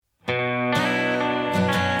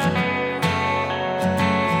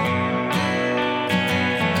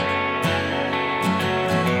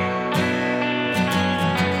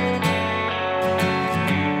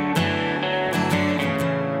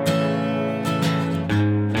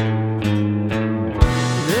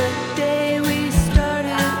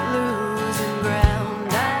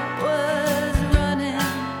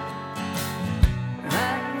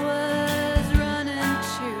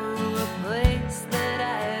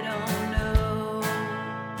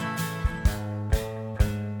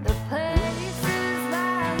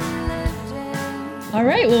All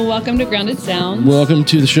right, well, welcome to Grounded Sounds. Welcome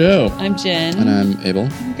to the show. I'm Jen. And I'm Abel.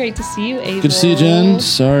 Great to see you, Abel. Good to see you, Jen.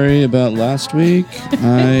 Sorry about last week.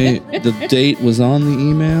 The date was on the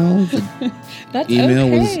email. The That's email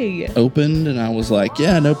okay. was opened, and I was like,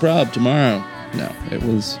 yeah, no problem, tomorrow. No, it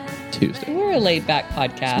was Tuesday. We're a laid-back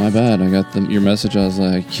podcast. My bad. I got your message. I was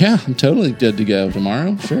like, yeah, I'm totally good to go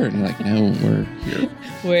tomorrow. Sure. And you're like, no, we're here.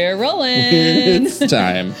 We're rolling. It's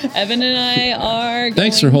time. Evan and I are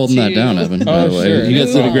Thanks for holding that down, Evan, by the way. Sure. You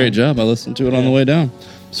guys did a great job. I listened to it on the way down.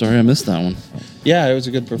 Sorry I missed that one. Yeah, it was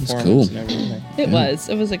a good performance cool. and everything. It was.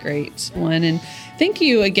 It was a great one. And thank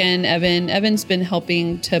you again, Evan. Evan's been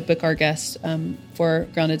helping to book our guests for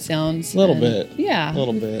Grounded Sounds. A little bit. Yeah. A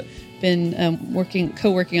little bit. Been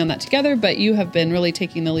co-working on that together, but you have been really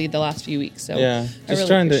taking the lead the last few weeks. So Yeah, I just really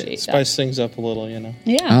trying to appreciate spice things up a little, you know.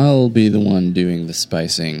 Yeah. I'll be the one doing the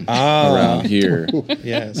spicing around here.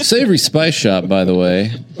 Yes. Savory Spice Shop, by the way,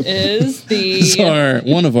 Is is the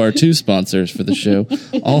one of our two sponsors for the show.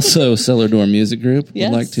 Also, Cellar Door Music Group. Yes.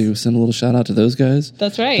 Would like to send a little shout out to those guys.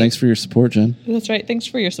 That's right. Thanks for your support, Jen. That's right. Thanks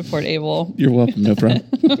for your support, Abel. You're welcome. No problem.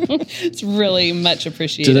 It's really much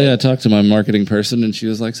appreciated. Today I talked to my marketing person, and she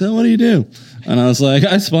was like, so what do you do? And I was like,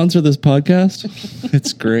 I sponsor this podcast.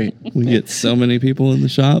 It's great. We get so many people in the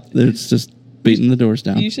shop. It's just beating the doors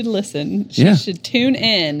down. You should listen. She Yeah. should tune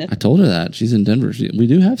in. I told her that. She's in Denver. We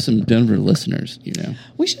do have some Denver listeners, you know.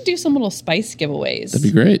 We should do some little spice giveaways. That'd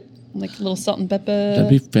be great. Like little salt and pepper. That'd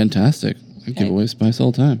be fantastic. I give away spice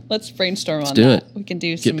all the time. Let's brainstorm on do that. it. We can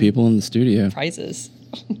do Get some people in the studio. prizes.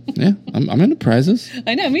 Yeah, I'm into prizes.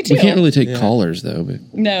 I know, me too. We can't really take callers, though,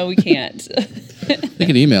 but No, we can't. they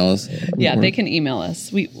can email us. Yeah, Or- they can email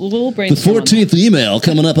us. We'll The brainstorm. on that. 14th email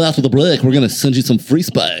coming up after the break. We're going to send you some free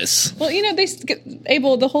spice. Well, you know,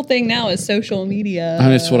 Abel, the whole thing now is social media.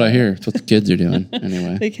 That's what I hear. It's what the kids are doing,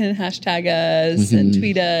 anyway. They can hashtag us Mm-hmm. and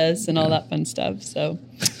tweet us and all that fun stuff. So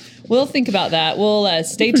we'll think about that. We'll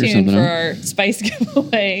stay Figure tuned something for out. our spice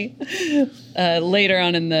giveaway later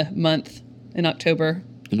on in the month in October.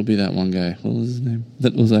 It'll be that one guy. What was his name?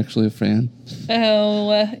 That was actually a fan.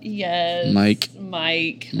 Oh, yes. Mike.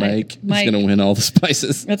 Mike. Mike is going to win all the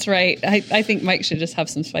spices. That's right. I think Mike should just have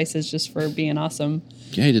some spices just for being awesome.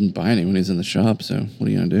 Yeah, he didn't buy any when he was in the shop, so what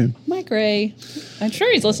are you going to do? Mike Ray. I'm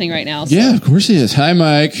sure he's listening right now. So. Yeah, of course he is. Hi,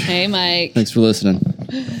 Mike. Hey, Mike. Thanks for listening.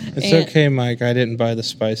 It's And- okay, Mike. I didn't buy the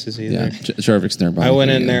spices Yeah, either. Jarvik's there. I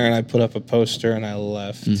went in there and I put up a poster and I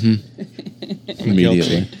left.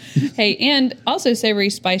 immediately. Hey, and also Savory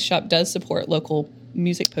Spice Shop does support local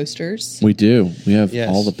music posters. We do. We have Yes.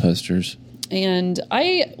 all the posters. And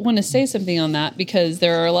I want to say something on that because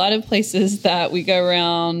there are a lot of places that we go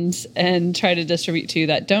around and try to distribute to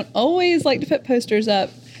that don't always like to put posters up.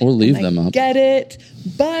 Or leave I them up. Get it,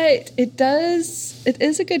 but it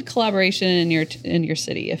is a good collaboration in your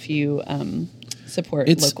city if you support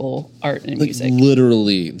It's local art and Like music.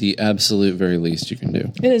 literally the absolute very least you can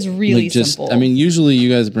do. It is really Like just, simple. I mean, usually you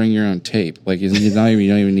guys bring your own tape. Like you don't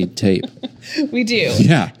even need tape. we do.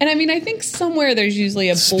 Yeah. And I mean, I think somewhere there's usually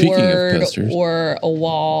a Speaking of board posters. or a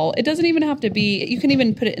wall. It doesn't even have to be, you can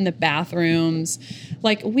even put it in the bathrooms.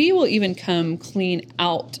 Like, we will even come clean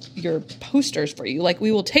out your posters for you. Like,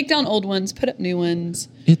 we will take down old ones, put up new ones.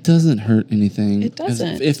 It doesn't hurt anything. It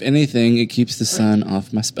doesn't. If anything, it keeps the sun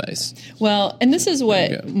off my spice. Well, and this is There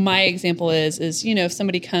you what go. my example is, you know, if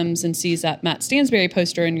somebody comes and sees that Matt Stansberry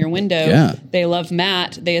poster in your window, Yeah. they love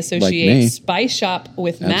Matt, they me. associate Spice Shop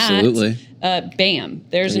with Absolutely. Matt. Bam!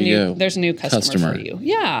 There's There a you new go. there's a new customer for you.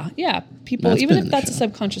 Yeah. People, Matt's even been if in the that's a show.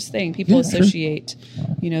 subconscious thing, people Yeah, sure. associate,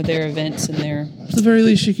 you know, their events and their It's the very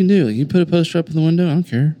least you can do. Like, you put a poster up in the window. I don't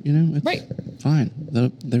care. You know, it's Right. fine.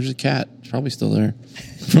 There's a cat. It's probably still there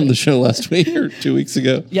from the show last week or 2 weeks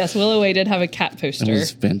ago. Yes, Willow Way did have a cat It poster.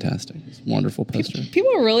 was fantastic. It was a wonderful poster.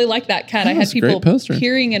 People really like that cat. I Yeah, had it's a great people poster.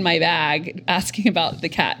 peering in my bag asking about the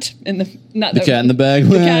cat in the not The cat in the bag.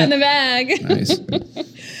 the cat in the bag. Nice.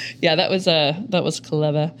 Yeah, that was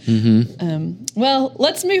clever. Well,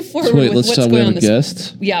 let's move forward So wait, with let's what's talk. We going have on a this.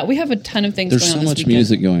 guest. Yeah, we have a ton of things There's going so on this much weekend.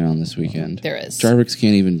 music going on this weekend. There is. Jarvix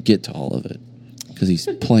can't even get to all of it because he's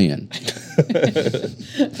playing.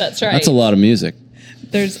 That's right. That's a lot of music.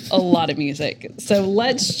 There's a lot of music. So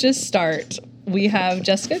let's just start. We have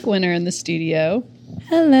Jessica Gwinner in the studio.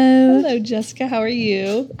 Hello. Hello, Jessica. How are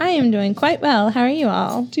you? I am doing quite well. How are you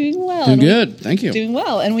all? Doing well. Doing good. Thank you. Doing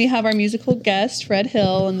well. And we have our musical guest, Fred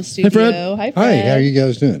Hill, in the studio. Fred. Hi, Fred. Hi, how are you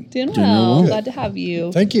guys doing? Doing Doing real well. well. Glad to have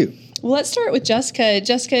you. Thank you. Well, let's start with Jessica.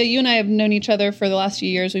 Jessica, you and I have known each other for the last few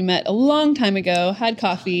years. We met a long time ago, had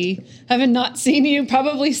coffee, haven't not seen you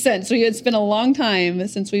probably since. It's been a long time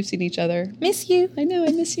since we've seen each other. Miss you. I know, I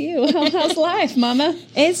miss you. How's life, Mama?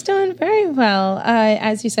 It's doing very well.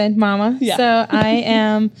 As you said, Mama. Yeah. So I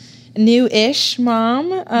am new-ish mom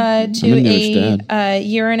to a newish a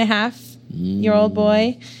year-and-a-half-year-old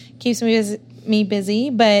boy. Keeps me busy,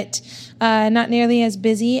 but not nearly as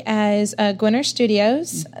busy as Gwinner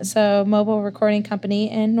Studios, so mobile recording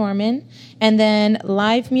company in Norman, and then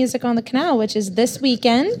Live Music on the Canal, which is this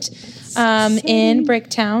weekend in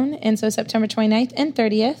Bricktown, and so September 29th and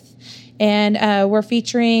 30th. And we're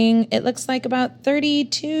featuring, it looks like about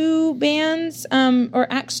 32 bands or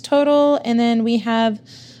acts total, and then we have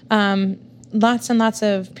lots and lots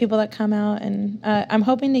of people that come out, and I'm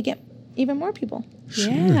hoping to get even more people.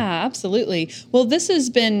 Yeah, absolutely. Well, this has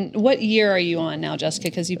been, what year are you on now, Jessica?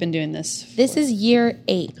 Because you've been doing this. This is year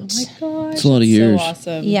 8. Oh my gosh. It's a lot of years. So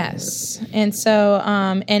awesome. Yes. And so,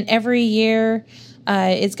 and every year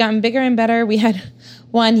it's gotten bigger and better. We had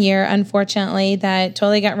one year, unfortunately, that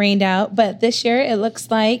totally got rained out. But this year, it looks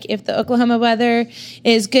like if the Oklahoma weather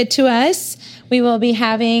is good to us, we will be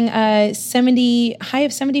having a high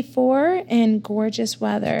of 74 and gorgeous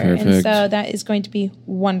weather. Perfect. And so that is going to be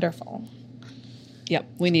wonderful. Yep,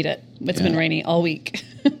 we need it. It's been rainy all week.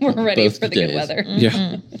 We're ready Both for the good days. weather.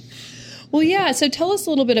 Yeah. Well, yeah. So tell us a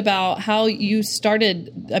little bit about how you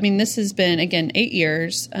started. I mean, this has been, again, 8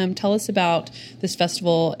 years. Tell us about this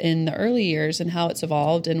festival in the early years and how it's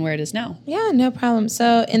evolved and where it is now. Yeah, no problem.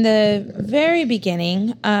 So in the very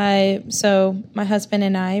beginning, so my husband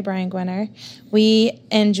and I, Brian Gwinner, we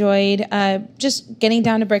enjoyed just getting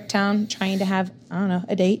down to Bricktown, trying to have,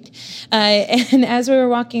 a date. And as we were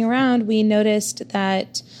walking around, we noticed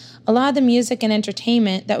that a lot of the music and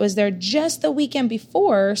entertainment that was there just the weekend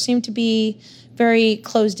before seemed to be very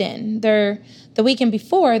closed in. The weekend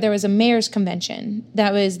before, there was a mayor's convention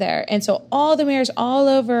that was there. And so all the mayors all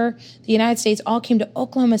over the United States all came to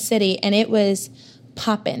Oklahoma City, and it was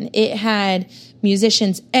popping. It had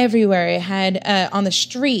musicians everywhere. It had on the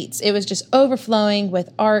streets. It was just overflowing with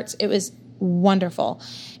arts. It was wonderful.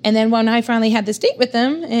 And then when I finally had this date with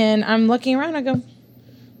them, and I'm looking around, I go,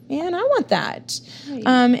 man, I want that. Right.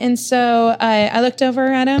 And so I looked over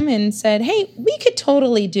at him and said, hey, we could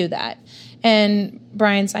totally do that. And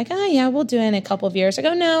Brian's like, oh, yeah, we'll do it in a couple of years. I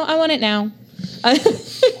go, no, I want it now.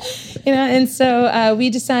 And so we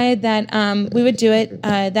decided that we would do it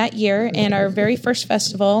that year. And our very first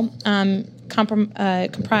festival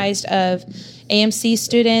comprised of AMC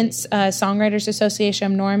students, Songwriters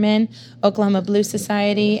Association of Norman, Oklahoma Blues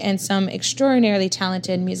Society, and some extraordinarily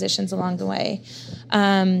talented musicians along the way.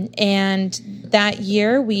 And that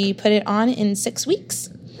year we put it on in 6 weeks.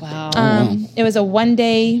 Wow. It was a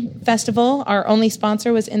one-day festival. Our only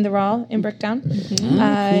sponsor was In the Raw in Bricktown. Mm-hmm. Cool.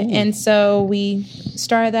 And so we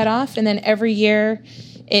started that off, and then every year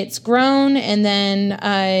it's grown, and then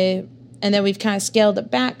we've kind of scaled it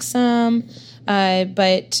back some.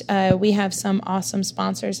 But we have some awesome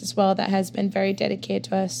sponsors as well that has been very dedicated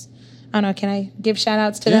to us. I don't know, can I give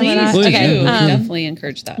shout-outs to them? or not? Please, Okay. yeah. Definitely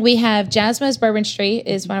encourage that. We have Jasmine Bourbon Street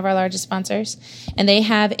is one of our largest sponsors, and they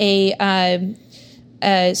have a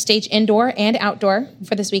stage indoor and outdoor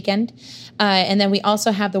for this weekend. And then we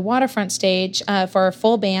also have the waterfront stage for our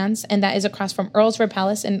full bands, and that is across from Earl's Road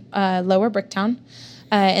Palace in Lower Bricktown.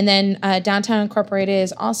 And then Downtown Incorporated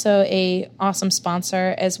is also a awesome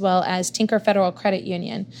sponsor, as well as Tinker Federal Credit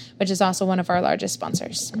Union, which is also one of our largest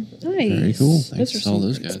sponsors. Nice. Very cool. Those Thanks are to all some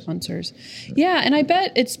those great guys. sponsors. Yeah, and I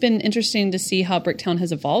bet it's been interesting to see how Bricktown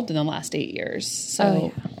has evolved in the last 8 years.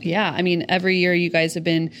 So, yeah, I mean, every year you guys have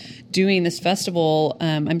been doing this festival.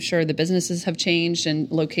 I'm sure the businesses have changed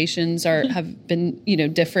and locations have been,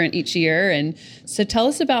 different each year. And so tell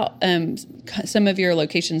us about some of your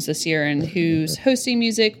locations this year and who's hosting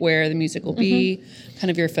music, where the music will be, kind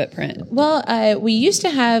of your footprint. Well, we used to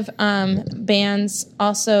have bands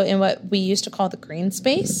also in what we used to call the green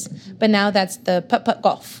space, but now that's the putt-putt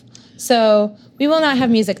golf. So we will not have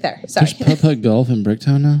music there. Sorry. There's putt-putt golf in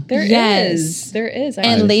Bricktown now? There Yes. is. There is.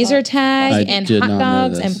 And laser tag I and did hot not know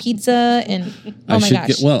dogs this. and pizza and oh my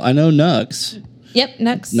gosh. I know Nux. Yep,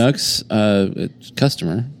 Nux. Nux, it's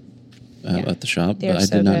customer at the shop, They're but I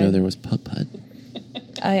so did not know good. there was putt-putt.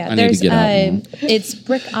 Oh yeah, I need there's to get out more. it's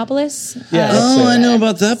Brickopolis. Yeah. Oh, I know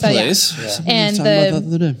about that So, yeah. place. Yeah. Somebody And was talking about that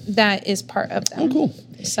the other day. that is part of them. Oh, cool.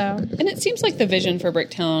 So And it seems like the vision for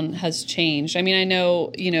Bricktown has changed. I mean, I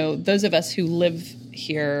know, those of us who live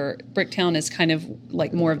here, Bricktown is kind of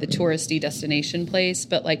like more of the touristy destination place,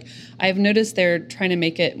 but like I've noticed they're trying to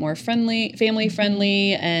make it more friendly, family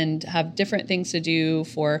friendly, and have different things to do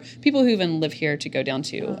for people who even live here to go down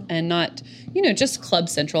to, and not, just Club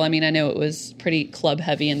Central. I mean, I know it was pretty club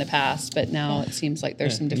heavy in the past, but now it seems like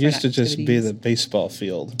there's some It different used to just be activities. the baseball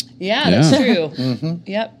field. Yeah, that's true. Mm-hmm.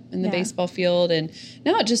 Yep, in the Yeah. baseball field, and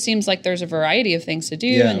now it just seems like there's a variety of things to do,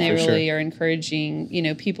 Yeah, and they for really sure. are encouraging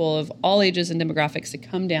people of all ages and demographics to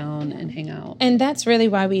come down and hang out. And that's really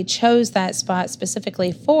why we chose that spot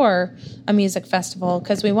specifically for a music festival,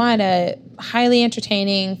 because we wanted a highly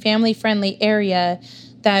entertaining, family-friendly area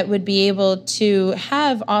that would be able to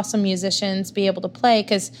have awesome musicians be able to play.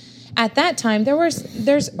 Because at that time,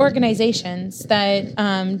 there's organizations that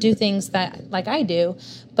do things that like I do,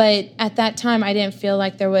 but at that time, I didn't feel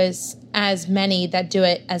like there was as many that do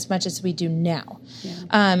it as much as we do now.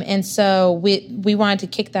 And so we wanted to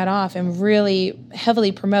kick that off and really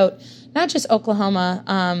heavily promote not just Oklahoma,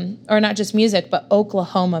 or not just music, but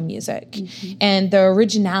Oklahoma music and the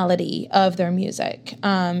originality of their music,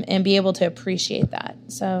 and be able to appreciate that.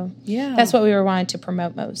 So Yeah. that's what we were wanting to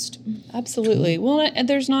promote most. Absolutely. Well, and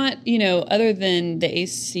there's not, other than the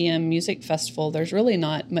ACM Music Festival, there's really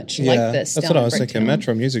not much like this. That's down what I in was thinking. Bricktown.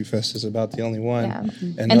 Metro Music Fest is about the only one. Yeah.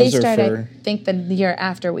 And And they those are started, for... I think, the year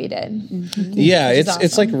after we did. Yeah, which is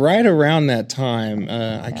it's like awesome. right around that time.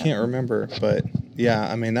 I can't remember, but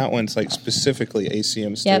yeah, I mean that one's like specifically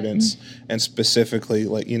ACM students and specifically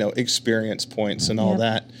like experience points and all Yep.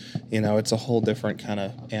 that. It's a whole different kind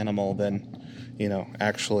of animal than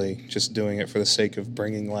actually just doing it for the sake of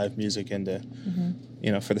bringing live music into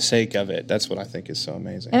for the sake of it. That's what I think is so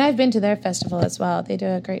amazing. And I've been to their festival as well. They do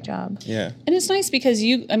a great job. Yeah. And it's nice because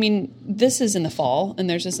this is in the fall and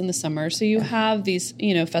theirs is in the summer. So you have these,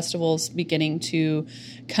 festivals beginning to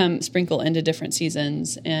sprinkle into different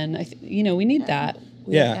seasons. And we need that.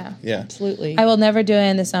 Yeah. Absolutely. I will never do it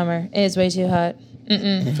in the summer. It is way too hot.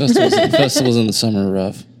 Festivals in the summer are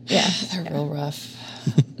rough. Yeah. They're real rough,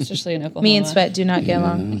 especially in Oklahoma. Me and Sweat do not get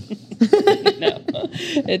along. No,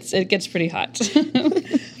 it gets pretty hot.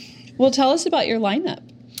 Well, tell us about your lineup.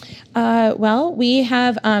 Well, we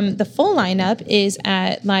have the full lineup is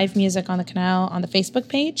at Live Music on the Canal on the Facebook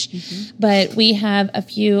page, but we have a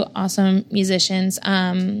few awesome musicians.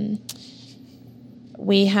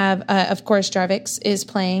 We have, of course, Jarvix is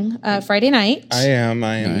playing Friday night. I am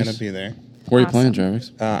Nice. going to be there. Where are you Awesome. playing,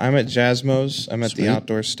 Jarvis? I'm at Jasmo's. I'm at Sweet. the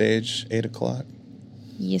outdoor stage, 8:00.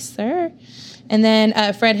 Yes, sir. And then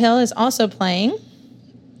Fred Hill is also playing.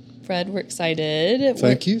 Fred, we're excited.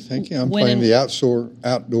 Thank you. I'm When playing in- the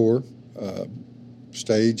outdoor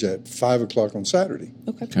stage at 5:00 on Saturday.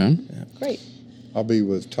 Okay, Okay. great. I'll be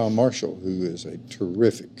with Tom Marshall, who is a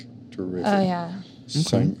terrific Oh, yeah.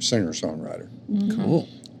 singer-songwriter. Cool.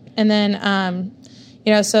 And then,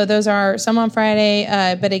 so those are some on Friday.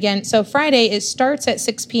 But again, so Friday, it starts at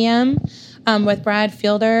 6 p.m. With Brad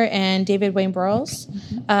Fielder and David Wayne Burrows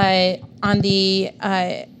on the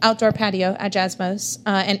outdoor patio at Jasmo's.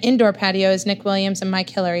 And indoor patio is Nick Williams and Mike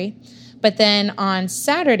Hillary. But then on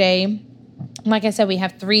Saturday, like I said, we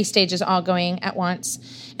have 3 stages all going at once.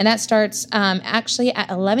 And that starts actually at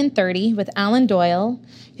 11:30 with Alan Doyle,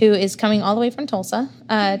 who is coming all the way from Tulsa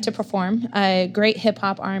to perform. A great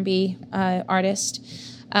hip-hop R&B artist.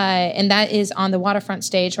 And that is on the waterfront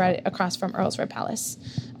stage right across from Earl's Red Palace.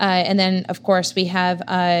 And then, of course, we have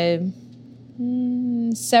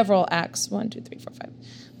several acts. 1, 2, 3, 4, 5.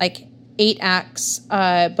 Like 8 acts,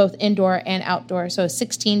 both indoor and outdoor. So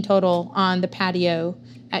 16 total on the patio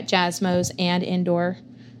at Jasmo's and indoor.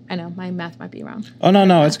 I know, my math might be wrong. Oh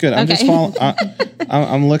no, it's good. I'm just Okay. following.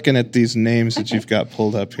 I'm looking at these names that you've got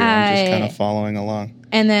pulled up here. I'm just kind of following along.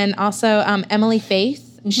 And then also Emily Faith.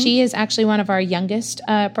 She is actually one of our youngest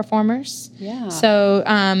performers. Yeah. So,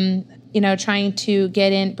 trying to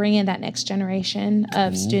bring in that next generation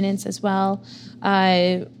of students as well,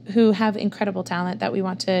 who have incredible talent that we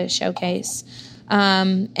want to showcase.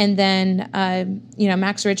 And then,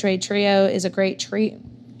 Max Ridgway Trio is a great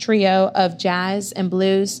trio of jazz and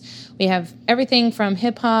blues. We have everything from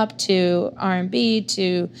hip hop to R&B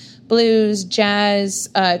to blues, jazz,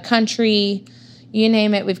 country. You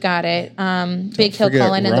name it, we've got it. Big Hill forget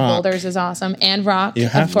Cullen and the rock. Boulders is awesome, and rock, You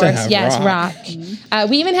have of to course. have Yes, rock.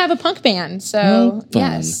 We even have a punk band. So Oh, fun.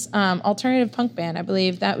 yes, alternative punk band. I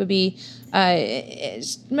believe that would be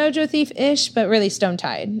it's Mojo Thief-ish, but really Stone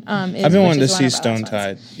Tide. I've been wanting to see Stone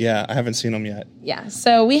Tide. Yeah, I haven't seen them yet. Yeah,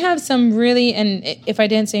 so we have some really, and if I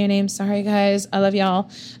didn't say your name, sorry guys, I love y'all.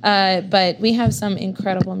 But we have some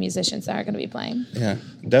incredible musicians that are going to be playing. Yeah,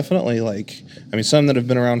 definitely. Some that have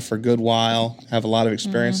been around for a good while, have a lot of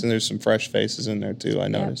experience, and there's some fresh faces in there too. I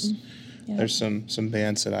noticed. There's some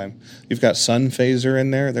bands that you've got Sun Phaser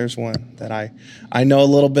in there. There's one that I know a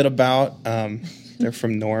little bit about. They're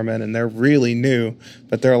from Norman, and they're really new,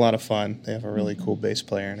 but they're a lot of fun. They have a really cool bass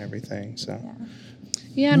player and everything. So.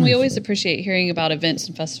 Yeah, and we always appreciate hearing about events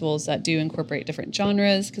and festivals that do incorporate different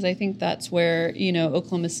genres, because I think that's where,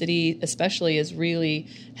 Oklahoma City especially is really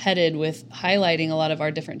headed with highlighting a lot of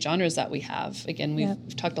our different genres that we have. Again,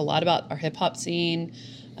 we've talked a lot about our hip-hop scene.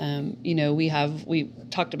 We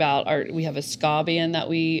talked about we have a ska band that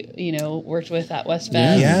we, worked with at West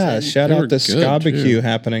Fest. Yeah, shout out to Skabacue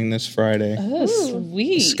happening this Friday. Oh,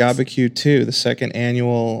 sweet. Skabacue 2, the second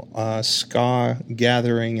annual ska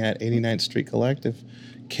gathering at 89th Street Collective,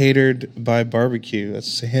 catered by barbecue.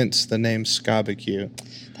 That's hence the name Skabacue.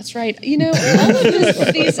 That's right. All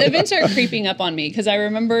of these events are creeping up on me, because I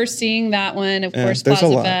remember seeing that one, of course,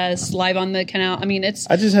 Plaza Fest, Live on the Canal. I mean, I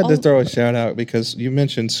just had to throw a shout out because you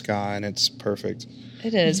mentioned ska, and it's perfect.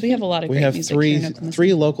 It is. We have a lot of great music. We have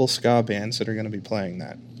three local ska bands that are going to be playing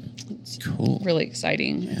that. It's cool. Really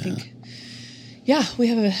exciting, I think. Yeah, we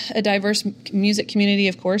have a diverse music community,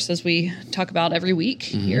 of course, as we talk about every week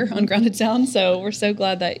here on Grounded Sound. So we're so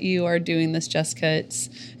glad that you are doing this, Jessica.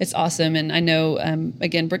 It's awesome, and I know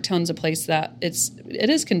again, Bricktown's a place that it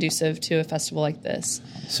is conducive to a festival like this.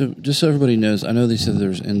 So just so everybody knows, I know they said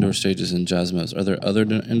there's indoor stages in Jasmos. Are there other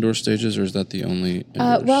indoor stages, or is that the only?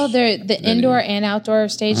 Well, they're the indoor and outdoor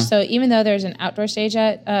stage. So even though there's an outdoor stage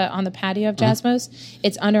on the patio of Jasmos,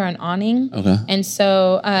 it's under an awning. Okay, and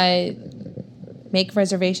so. Make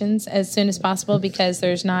reservations as soon as possible because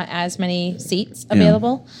there's not as many seats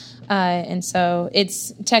available. And so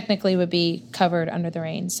it's technically would be covered under the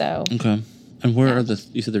rain. So okay. And where are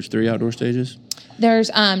you said there's 3 outdoor stages?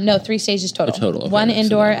 There's 3 stages total. Total. Okay. One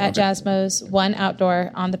indoor at Jasmos, one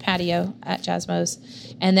outdoor on the patio at Jasmos,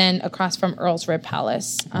 and then across from Earl's Rib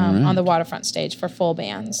Palace on the waterfront stage for full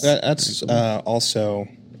bands. That's also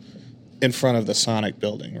in front of the Sonic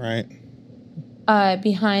building, right?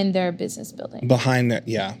 Behind their business building. Behind.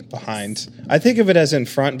 I think of it as in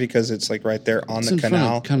front because it's like right there on the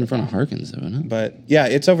canal. Kind of in front of Harkins, though, isn't it? But yeah,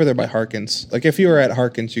 it's over there by Harkins. Like if you were at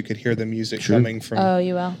Harkins, you could hear the music coming from. Oh,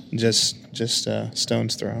 you will. Just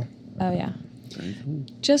stone's throw. Oh yeah. Very cool.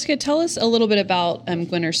 Jessica, tell us a little bit about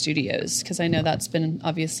Gwinner Studios, because I know that's been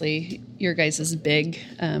obviously your guys' big,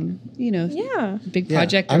 big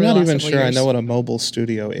project. I'm not even sure I know what a mobile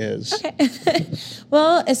studio is. Okay.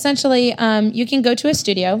 Well, essentially, you can go to a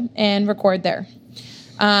studio and record there.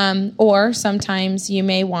 Or sometimes you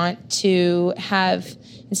may want to have,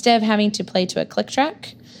 instead of having to play to a click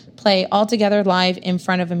track, play all together live in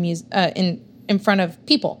front of in front of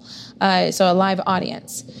people, so a live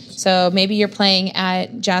audience. So maybe you're playing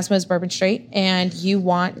at Jasmos Bourbon Street and you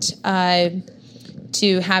want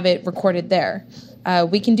to have it recorded there.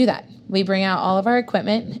 We can do that. We bring out all of our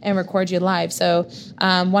equipment and record you live. So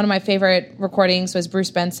one of my favorite recordings was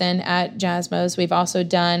Bruce Benson at Jasmos. We've also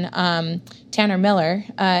done Tanner Miller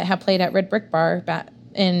have played at Red Brick Bar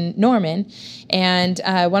in Norman, and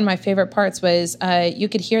one of my favorite parts was you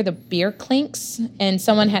could hear the beer clinks, and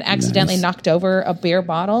someone had accidentally knocked over a beer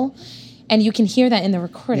bottle, and you can hear that in the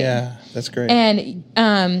recording. Yeah, that's great. And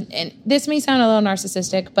this may sound a little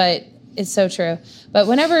narcissistic, but it's so true. But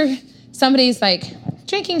whenever somebody's like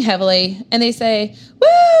drinking heavily and they say,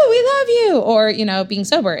 "Woo, we love you," or being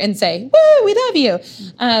sober and say, "Woo, we love you,"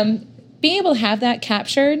 being able to have that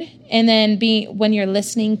captured, and then when you're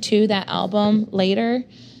listening to that album later,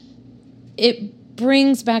 it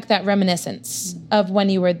brings back that reminiscence of when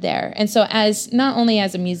you were there. And so as not only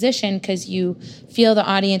as a musician, because you feel the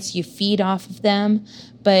audience, you feed off of them,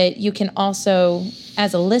 but you can also,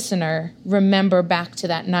 as a listener, remember back to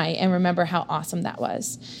that night and remember how awesome that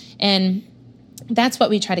was. And that's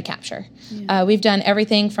what we try to capture. Yeah. We've done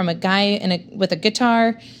everything from a guy with a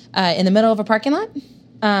guitar in the middle of a parking lot,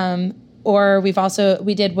 or we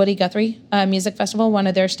did Woody Guthrie Music Festival, one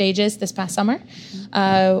of their stages this past summer.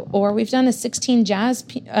 Or we've done a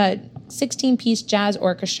 16-piece jazz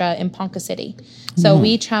orchestra in Ponca City. So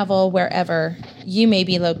we travel wherever you may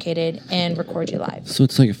be located and record you live. So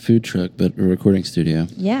it's like a food truck, but a recording studio.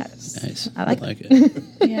 Yes. Nice. I like it.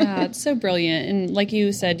 Yeah, it's so brilliant. And like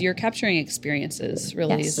you said, you're capturing experiences,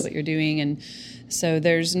 really, is what you're doing. And so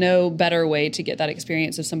there's no better way to get that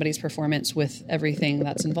experience of somebody's performance with everything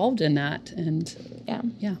that's involved in that. And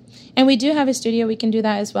yeah. And we do have a studio. We can do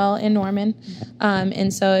that as well in Norman.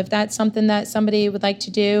 And so if that's something that somebody would like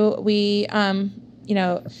to do, we,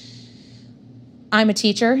 I'm a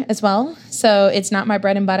teacher as well. So it's not my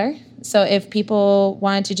bread and butter. So if people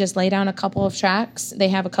wanted to just lay down a couple of tracks, they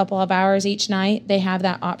have a couple of hours each night, they have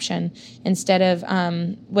that option instead of,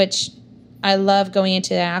 which I love going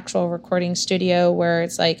into the actual recording studio where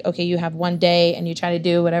it's like, okay, you have one day and you try to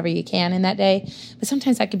do whatever you can in that day. But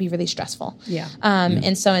sometimes that can be really stressful. Yeah.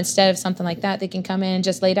 And so instead of something like that, they can come in and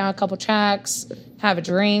just lay down a couple tracks, have a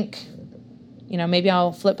drink. Maybe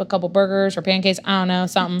I'll flip a couple burgers or pancakes. I don't know,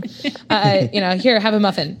 something. Here, have a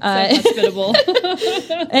muffin. Hospitable.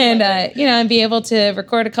 And, and be able to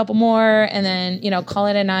record a couple more and then, call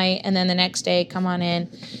it a night. And then the next day, come on in,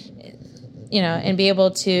 and be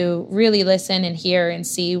able to really listen and hear and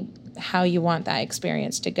see how you want that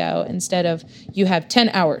experience to go instead of you have 10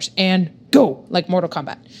 hours and go, like Mortal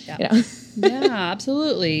Kombat. Yeah. Yeah,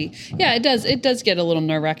 absolutely. Yeah, it does. It does get a little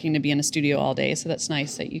nerve-wracking to be in a studio all day. So that's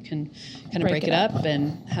nice that you can kind of break it up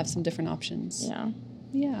and have some different options. Yeah.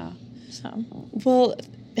 Yeah. So, well,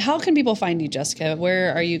 how can people find you, Jessica?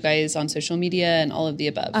 Where are you guys on social media and all of the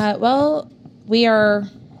above? well, we are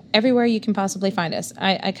everywhere you can possibly find us.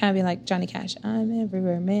 I kind of be like Johnny Cash. I'm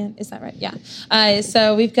everywhere, man. Is that right? Yeah.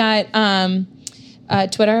 So we've got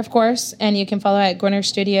Twitter, of course, and you can follow at Gwinner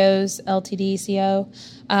Studios, LTDCO.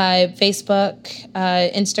 Facebook,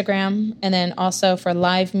 Instagram, and then also for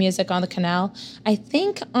live music on the canal. I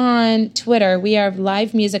think on Twitter we have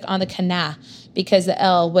live music on the canal because the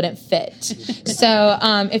L wouldn't fit. So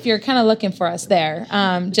if you're kind of looking for us there,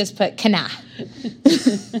 just put canal.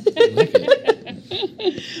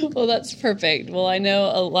 Well, that's perfect. Well, I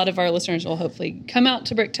know a lot of our listeners will hopefully come out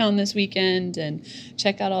to Bricktown this weekend and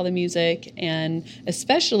check out all the music, and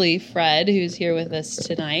especially Fred, who's here with us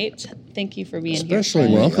tonight. Thank you for being here.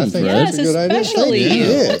 Especially welcome, Fred. Yes, That's a good idea. especially Thank you.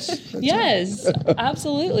 you. Yes. Yes,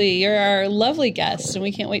 absolutely. You're our lovely guest, and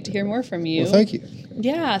we can't wait to hear more from you. Well, thank you.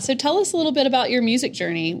 Yeah, so tell us a little bit about your music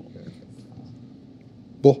journey.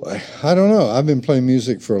 Well, I don't know. I've been playing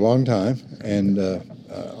music for a long time, and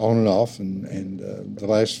on and off, and the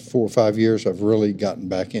last 4 or 5 years, I've really gotten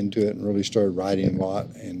back into it and really started writing a lot.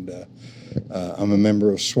 And I'm a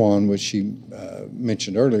member of Swan, which she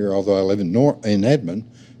mentioned earlier. Although I live in Edmond,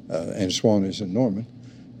 and Swan is in Norman,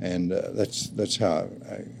 and that's how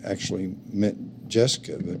I actually met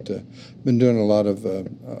Jessica. But been doing a lot of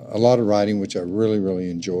writing, which I really, really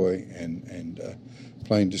enjoy, and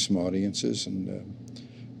playing to some audiences, and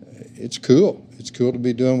it's cool. It's cool to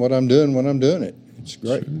be doing what I'm doing when I'm doing it. It's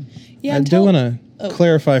great. Yeah, I do want to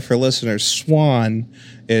clarify for listeners, Swan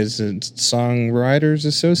is a Songwriters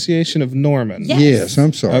Association of Norman. Yes,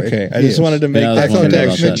 I'm sorry. Okay, I just wanted to make Yeah, I that thought wondering that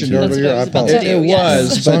about was that, mentioned too. earlier. I That's what I was apologize. about to do. It Yes.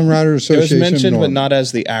 was, but Songwriter it was Association mentioned, of but Norman. not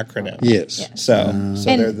as the acronym. Yes. So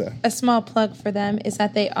they're And the. a small plug for them is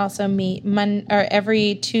that they also meet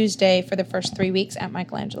every Tuesday for the first 3 weeks at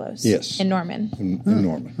Michelangelo's. Yes. In Norman. In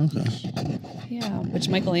Norman. Okay. Yeah, which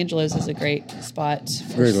Michelangelo's is a great spot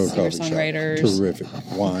for Very little coffee shop. singer-songwriters. Terrific.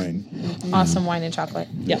 Wine. Awesome wine and chocolate.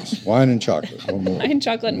 Yep. Wine and chocolate. One more. And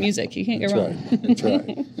chocolate and music. You can't go That's wrong. right. That's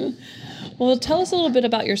right. Well, tell us a little bit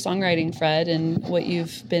about your songwriting, Fred, and what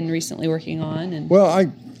you've been recently working on. And Well, I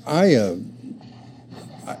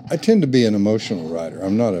tend to be an emotional writer.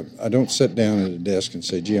 I don't sit down at a desk and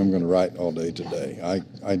say, "Gee, I'm going to write all day today."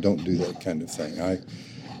 I don't do that kind of thing.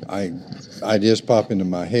 Ideas pop into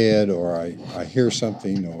my head, or I hear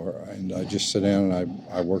something, and I just sit down and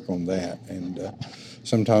I work on that. And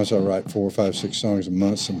sometimes I write 4, 5, 6 songs a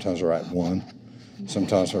month. Sometimes I write 1.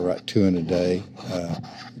 Sometimes I write 2 in a day.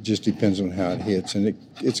 It just depends on how it hits, and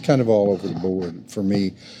it's kind of all over the board for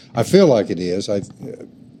me. I feel like it is. I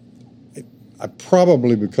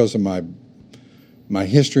probably, because of my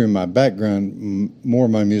history and my background, more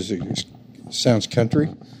of my music sounds country.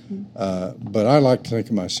 But I like to think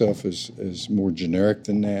of myself as more generic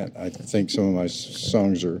than that. I think some of my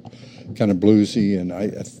songs are kind of bluesy, and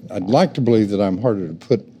I'd like to believe that I'm harder to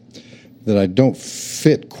put, that I don't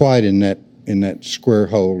fit quite in that square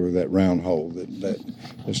hole or that round hole. That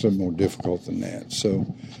it's a little more difficult than that.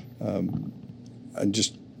 So I'm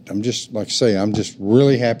just like I say, I'm just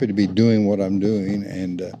really happy to be doing what I'm doing,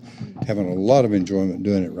 and having a lot of enjoyment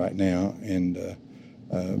doing it right now. And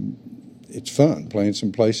it's fun playing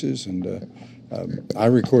some places, and I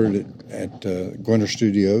recorded it at Gwinner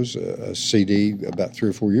Studios, a CD about 3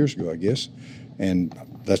 or 4 years ago, I guess, and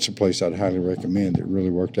that's a place I'd highly recommend. It really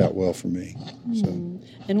worked out well for me. So,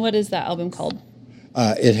 and what is that album called?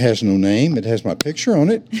 it has no name. It has my picture on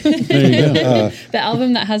it. There you go. The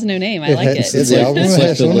album that has no name. I like it. has- It's the like, album it's like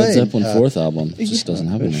has the no Led name. Zeppelin 4th album. It just doesn't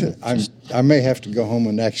have a name. I may have to go home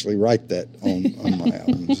and actually write that on my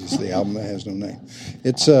albums. It's the album that has no name.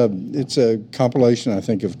 It's a compilation, I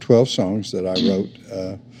think, of 12 songs that I wrote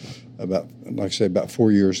about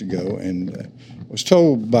 4 years ago, and was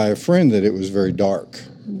told by a friend that it was very dark.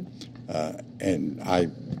 And I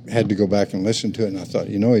had to go back and listen to it, and I thought,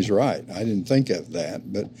 he's right. I didn't think of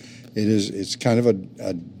that, but it's kind of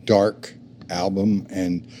a dark album,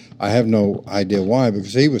 and I have no idea why,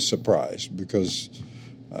 because he was surprised, because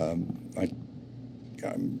I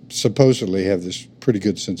supposedly have this pretty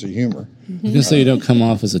good sense of humor. Just so you don't come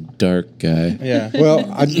off as a dark guy. Yeah.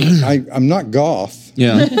 Well, I'm not goth.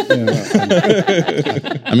 Yeah. You know,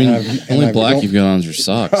 I mean, only I black don't- you've got on is your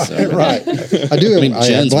socks. So. right. I do. I mean, have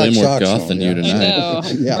Jen's black way more socks goth on, than yeah. you tonight. No,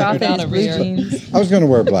 Yeah. goth Goth out is over blue here. jeans. I was going to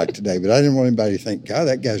wear black today, but I didn't want anybody to think, God,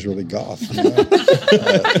 that guy's really goth. You know?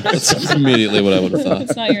 That's immediately what I would have thought.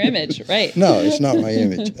 It's not your image, right? No, it's not my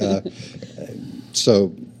image.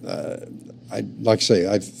 I like I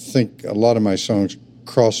say, I think a lot of my songs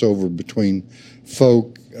cross over between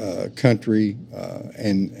folk, country,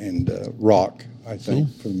 and rock. I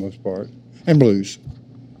think for the most part, and blues.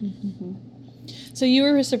 So you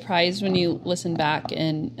were surprised when you listened back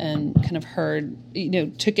and kind of heard,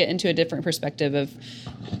 took it into a different perspective of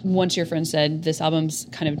once your friend said this album's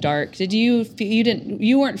kind of dark. Did you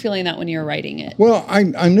you weren't feeling that when you were writing it? Well,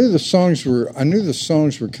 I knew the songs were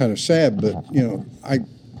kind of sad, but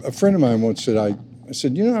a friend of mine once said I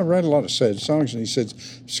said, I write a lot of sad songs, and he said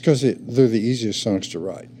it's because they're the easiest songs to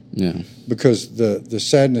write. Yeah. Because the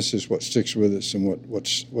sadness is what sticks with us and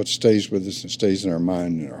what stays with us and stays in our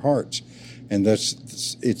mind and our hearts, and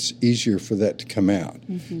it's easier for that to come out.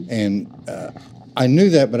 Mm-hmm. And I knew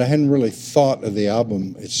that, but I hadn't really thought of the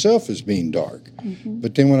album itself as being dark. Mm-hmm.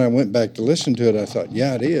 But then when I went back to listen to it, I thought,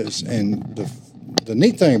 yeah, it is. And the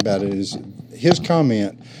neat thing about it is his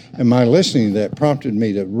comment and my listening to that prompted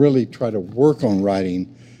me to really try to work on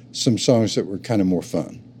writing some songs that were kind of more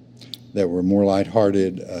fun, that were more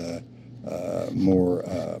lighthearted, more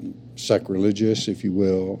sacrilegious, if you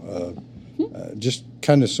will, just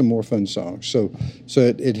kind of some more fun songs. So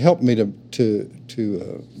it helped me to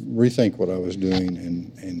rethink what I was doing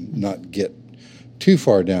and not get too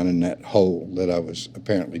far down in that hole that I was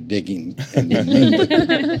apparently digging. But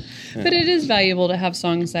it is valuable to have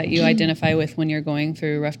songs that you identify with when you're going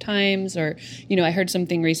through rough times, or, I heard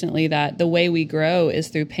something recently that the way we grow is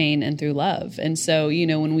through pain and through love. And so,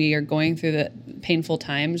 when we are going through the painful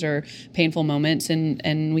times or painful moments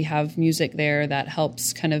and we have music there that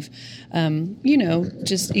helps kind of,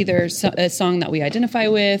 just either a song that we identify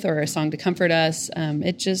with or a song to comfort us,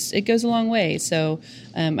 it goes a long way. So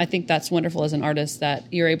I think that's wonderful as an artist that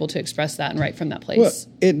you're able to express that and write from that place. Well,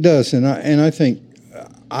 it does, and I think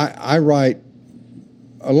I write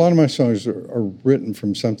a lot of my songs are written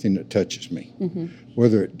from something that touches me, mm-hmm.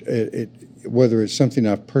 whether it's something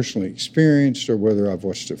I've personally experienced or whether I've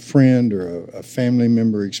watched a friend or a family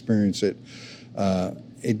member experience it.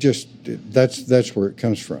 That's where it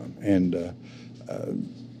comes from, and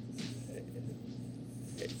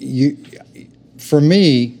for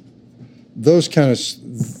me. Those kind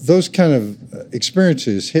of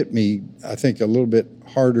experiences hit me, I think, a little bit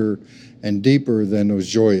harder and deeper than those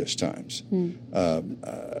joyous times.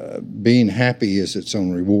 Being happy is its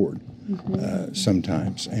own reward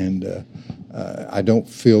sometimes, and I don't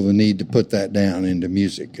feel the need to put that down into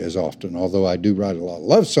music as often, although I do write a lot of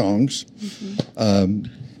love songs,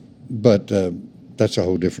 but that's a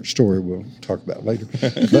whole different story we'll talk about later.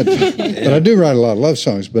 But I do write a lot of love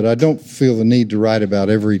songs, but I don't feel the need to write about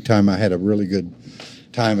every time I had a really good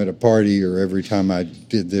time at a party or every time I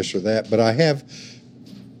did this or that. But I have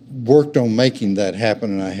worked on making that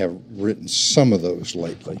happen, and I have written some of those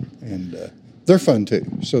lately. And they're fun, too.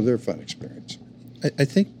 So they're a fun experience. I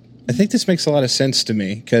think this makes a lot of sense to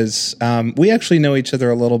me because we actually know each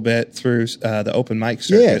other a little bit through the open mic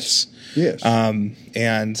circuits. Yes.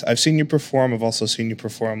 And I've seen you perform. I've also seen you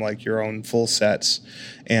perform like your own full sets.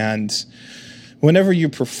 And whenever you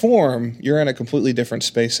perform, you're in a completely different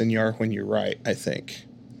space than you are when you write, I think.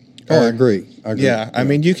 I agree. Yeah, I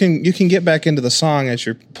mean, you can get back into the song as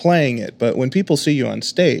you're playing it, but when people see you on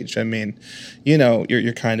stage, I mean,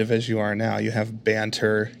 you're kind of as you are now. You have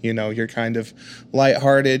banter, you're kind of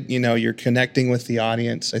lighthearted, you're connecting with the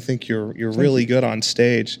audience. I think you're really good on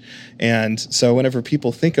stage, and so whenever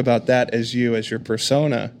people think about that as you, as your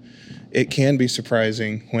persona, it can be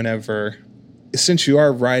surprising whenever, since you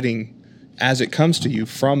are writing as it comes to you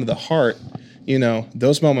from the heart.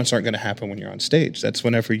 Those moments aren't going to happen when you're on stage. That's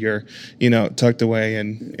whenever you're, tucked away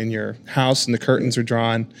in your house and the curtains are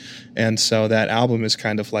drawn. And so that album is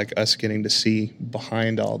kind of like us getting to see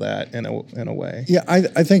behind all that in a way. Yeah,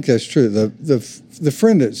 I think that's true. The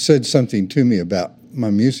friend that said something to me about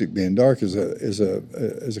my music being dark is a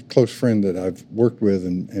close friend that I've worked with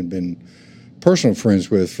and been personal friends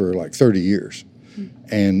with for like 30 years.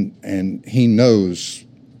 Mm-hmm. And he knows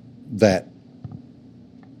that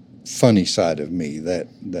funny side of me, that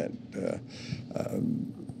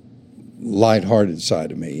lighthearted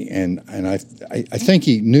side of me, and I think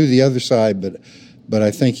he knew the other side, but I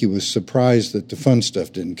think he was surprised that the fun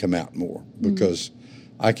stuff didn't come out more because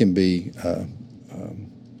I can be.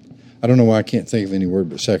 I don't know why I can't think of any word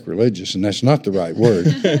but sacrilegious, and that's not the right word.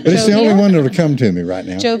 But it's the only one that'll come to me right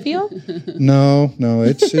now. Jovial? No,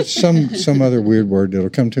 it's some other weird word that'll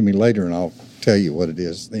come to me later, and I'll tell you what it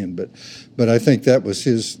is then. But I think that was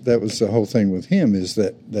the whole thing with him is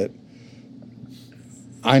that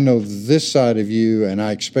I know this side of you, and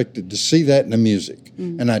I expected to see that in the music,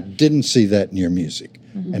 and I didn't see that in your music.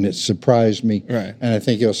 And it surprised me. Right. And I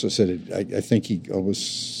think he also said it. I think he was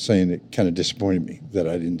saying it kind of disappointed me that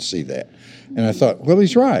I didn't see that. And I thought, well,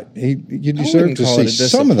 he's right. You deserve to see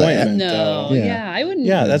some of that. No, Yeah. I wouldn't.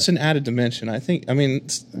 Yeah, that's an added dimension. I think,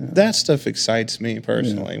 that stuff excites me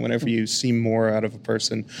personally. Whenever you see more out of a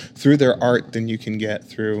person through their art than you can get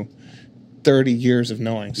through 30 years of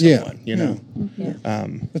knowing someone, you know? Yeah.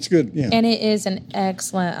 That's good, yeah. And it is an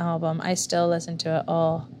excellent album. I still listen to it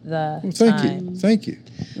all the time. Thank you.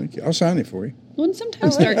 I'll sign it for you. Well, and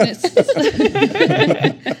sometimes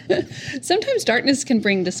darkness can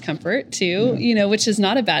bring discomfort too, which is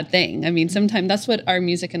not a bad thing. I mean, sometimes that's what our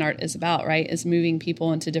music and art is about, right? Is moving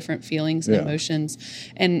people into different feelings and emotions.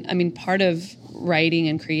 And I mean, part of writing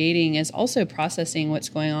and creating is also processing what's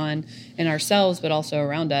going on in ourselves, but also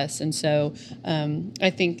around us. And so I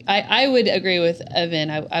think I would agree with Evan.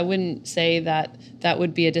 I wouldn't say that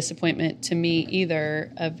would be a disappointment to me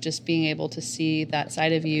either, of just being able to see that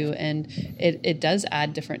side of you. And it does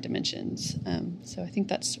add different dimensions. So I think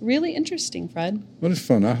that's really interesting, Fred. Well, it's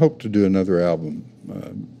fun. I hope to do another album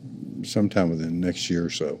sometime within the next year or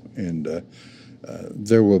so. And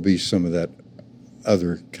there will be some of that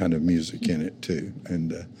other kind of music in it too.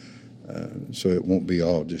 And so it won't be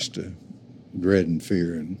all just dread and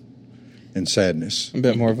fear and sadness. A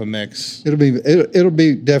bit more of a mix. It'll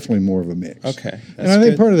be definitely more of a mix. Okay. And I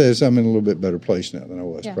think part of that is I'm in a little bit better place now than I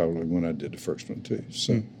was probably when I did the first one too.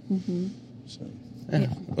 So,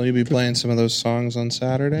 Will you be playing some of those songs on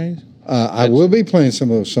Saturday? I will be playing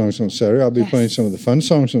some of those songs on Saturday. I'll be playing some of the fun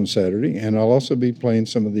songs on Saturday, and I'll also be playing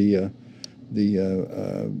some of the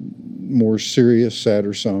more serious,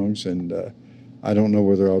 sadder songs. And I don't know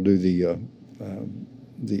whether I'll do the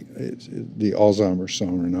Alzheimer's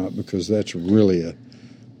song or not, because that's really a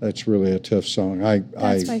tough song.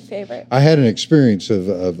 That's my favorite. I had an experience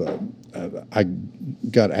of I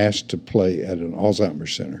got asked to play at an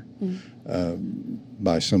Alzheimer's center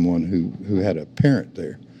by someone who had a parent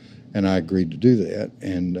there, and I agreed to do that,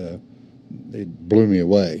 and it blew me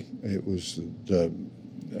away. It was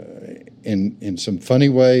in some funny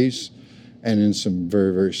ways and in some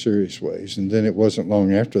very, very serious ways. And then it wasn't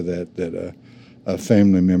long after that a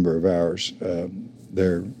family member of ours,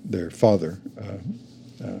 their father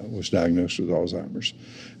was diagnosed with Alzheimer's.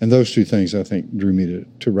 And those two things, I think, drew me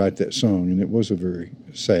to write that song, and it was a very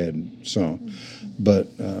sad song.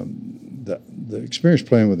 But the experience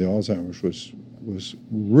playing with the Alzheimer's was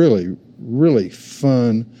really, really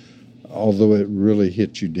fun, although it really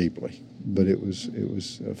hit you deeply. But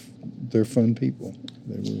they're fun people.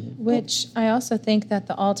 Which I also think that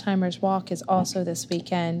the Alzheimer's Walk is also this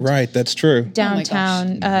weekend. Right, that's true.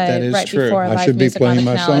 Downtown, that is right true. before I live should be music on playing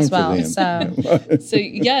the my canal as song well. for them. So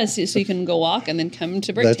yes, so you can go walk and then come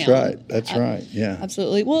to Bricktown. That's right. Yeah,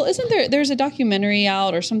 absolutely. Well, there's a documentary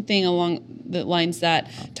out or something along the lines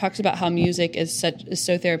that talks about how music is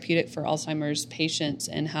so therapeutic for Alzheimer's patients,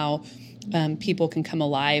 and how people can come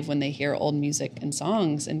alive when they hear old music and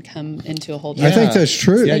songs and come into a whole I think that's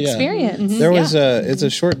true. experience. Mm-hmm. There was it's a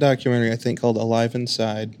short documentary, I think, called Alive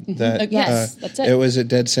Inside. That yes, that's it. It was at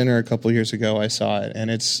Dead Center a couple years ago. I saw it,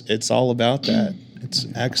 and it's all about that. It's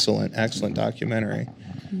excellent documentary.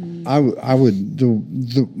 I would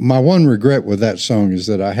my one regret with that song is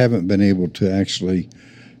that I haven't been able to actually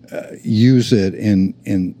use it and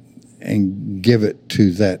give it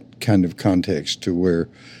to that kind of context, to where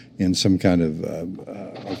in some kind of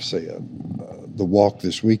the walk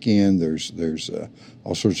this weekend, there's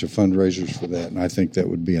all sorts of fundraisers for that, and I think that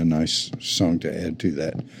would be a nice song to add to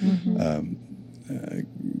that.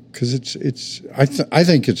 Because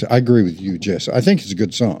I agree with you, Jess. I think it's a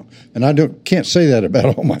good song, and I can't say that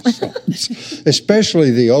about all my songs,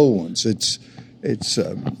 especially the old ones. It's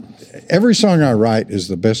every song I write is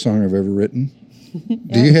the best song I've ever written.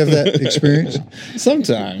 Do you have that experience?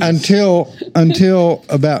 Sometimes. Until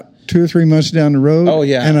about 2 or 3 months down the road. Oh,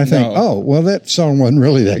 yeah. And I think, well, that song wasn't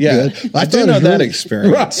really that good. I do know that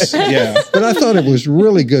experience. Right. Yeah. But I thought it was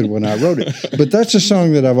really good when I wrote it. But that's a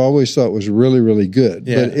song that I've always thought was really, really good.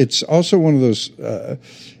 Yeah. But it's also one of those,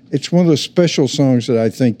 it's one of those special songs that I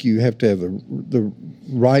think you have to have the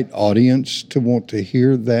right audience to want to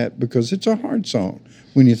hear that, because it's a hard song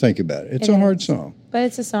when you think about it. It's a hard song. But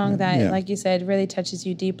it's a song that, Yeah. like you said, really touches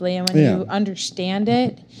you deeply. And when Yeah. you understand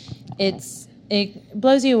it, it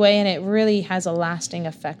blows you away, and it really has a lasting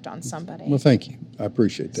effect on somebody. Well, thank you. I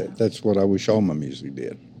appreciate that. That's what I wish all my music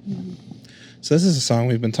did. So this is a song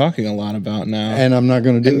we've been talking a lot about now. And I'm not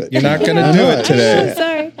going to do it. You're not going to do it today.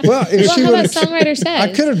 Sorry. Well, if Well, she how about would, Songwriter Says?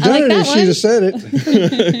 I could have I done like it that if she'd one. have said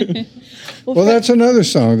it. Well, that's another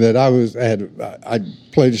song that I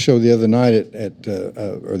played a show the other night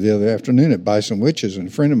or the other afternoon at Bison Witches, and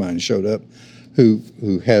a friend of mine showed up who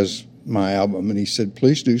has my album, and he said,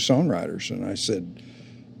 "Please do Songwriters." And I said,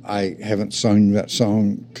 "I haven't sung that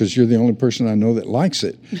song because you're the only person I know that likes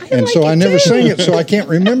it, and so I never sang it, so I can't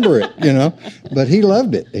remember it, you know." But he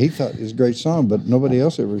loved it. He thought it was a great song, but nobody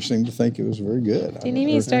else ever seemed to think it was very good. Do you need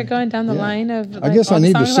me to start going down the line of? I guess I all the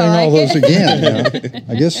need to songs sing I all like? those again. You know?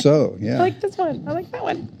 I guess so. Yeah. I like this one. I like that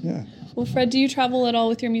one. Yeah. Well, Fred, do you travel at all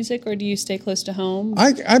with your music, or do you stay close to home?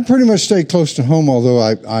 I pretty much stay close to home, although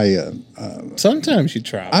Sometimes you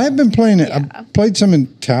try. I've been playing it. I've played some in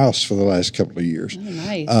Taos for the last couple of years. Oh,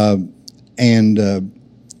 nice. And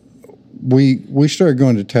we started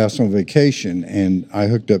going to Taos on vacation, and I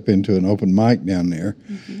hooked up into an open mic down there,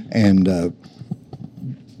 and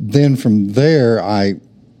then from there I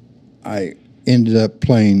ended up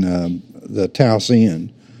playing the Taos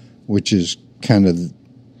Inn, which is kind of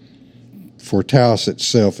for Taos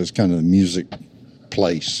itself is kind of the music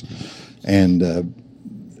place, and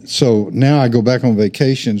so now I go back on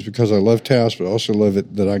vacations because I love Taos, but I also love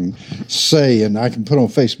it that I can say and I can put on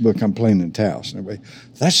Facebook I'm playing in Taos, and everybody,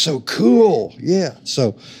 that's so cool, yeah.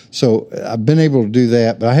 So I've been able to do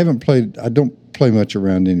that, but I don't play much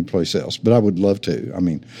around any place else, but I would love to. I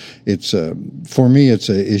mean, it's for me, it's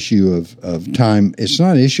an issue of time. It's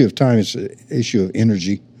not an issue of time; it's an issue of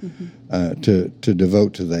energy to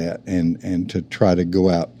devote to that and to try to go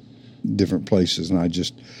out different places, and I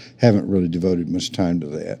just haven't really devoted much time to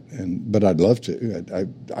that. But I'd love to.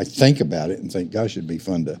 I think about it and think, gosh, it'd be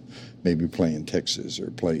fun to maybe play in Texas or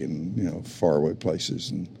play in faraway places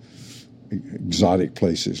and exotic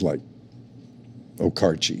places like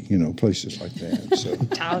Okarche, places like that. So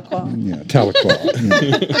Tahlequah.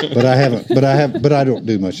 Tahlequah. But I don't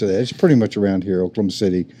do much of that. It's pretty much around here, Oklahoma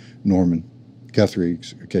City, Norman, Guthrie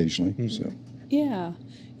occasionally. So Yeah.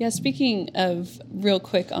 Speaking of, real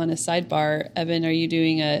quick on a sidebar, Evan, are you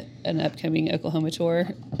doing an upcoming Oklahoma tour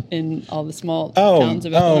in all the small towns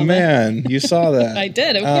of Oklahoma? Oh man, you saw that. I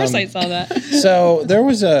did. Of course, I saw that. So there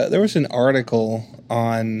was an article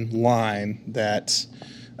online that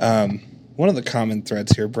one of the common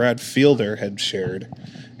threads here, Brad Fielder, had shared,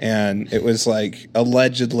 and it was like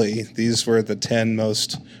allegedly these were the 10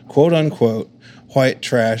 most quote unquote white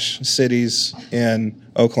trash cities in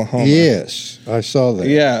Oklahoma. yes, I saw that.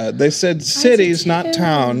 Yeah, they said cities, not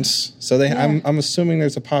towns. So I'm assuming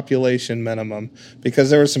there's a population minimum because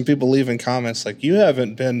there were some people leaving comments like, "You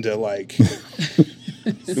haven't been to like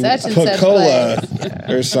Such and such Pensacola place.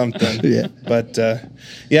 or something." Yeah. But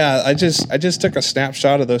I just took a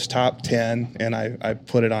snapshot of those top 10 and I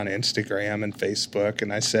put it on Instagram and Facebook,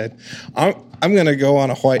 and I said, I'm going to go on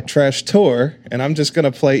a white trash tour, and I'm just going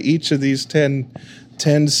to play each of these 10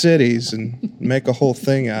 cities and make a whole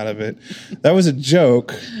thing out of it. That was a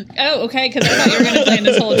joke. Oh, okay, because I thought you were going to plan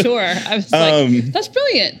this whole tour. I was like, that's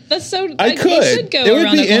brilliant. That's so... I could. You should go It would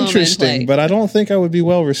around be Oklahoma and interesting, play. but I don't think I would be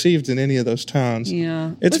well received in any of those towns.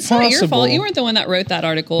 Yeah. It's It's possible. not your fault. You weren't the one that wrote that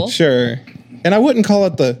article. Sure. And I wouldn't call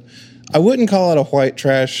it a white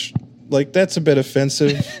trash. Like, that's a bit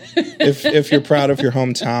offensive if you're proud of your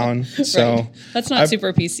hometown. So Right. That's not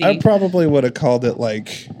super PC. I probably would have called it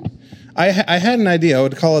like I had an idea. I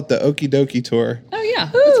would call it the Okie Dokie Tour. Oh, yeah.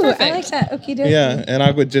 That's Ooh, perfect. I like that. Okie dokie. Yeah, and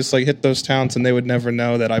I would just like hit those towns, and they would never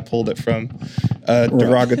know that I pulled it from a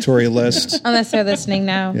derogatory list. Unless they're listening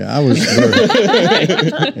now. Yeah, I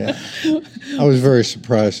was very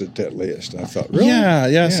surprised at that list. I thought, really?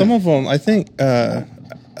 Yeah. Some of them, I think.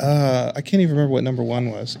 I can't even remember what number 1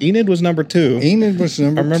 was. Enid was number 2. Enid was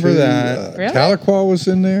number 2. I remember that. Really? Tahlequah was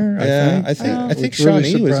in there. I think which really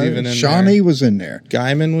Shawnee was surprised- even in there. Shawnee was in there.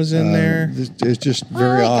 Guyman was in there. It's just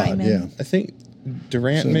very like odd. Guyman. Yeah. I think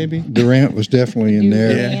Durant maybe. Durant was definitely in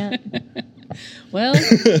there. Yeah. Well,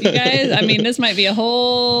 you guys, I mean, this might be a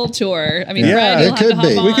whole tour. I mean, Yeah, Brad, it you'll have could to hop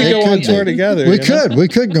be. on. We could It go on could tour be. together. We you know?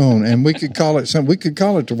 could go on, and we could call it something. We could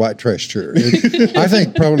call it the White Trash Tour. I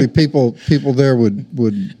think probably people there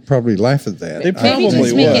would probably laugh at that. They Maybe probably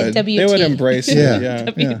just make it would. WT. They would embrace it. Yeah.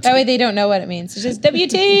 Yeah. That way they don't know what it means. It's just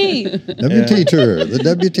WT. WT Tour, the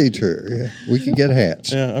WT Tour. Yeah, we could get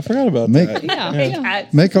hats. Yeah, I forgot about Make- that. Yeah.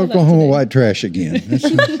 Make Oklahoma white trash again.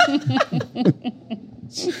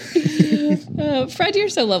 Fred, you're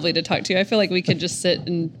so lovely to talk to. I feel like we could just sit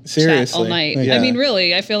and chat Seriously. all night. Yeah. I mean,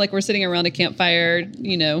 really, I feel like we're sitting around a campfire,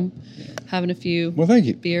 having a few Well, thank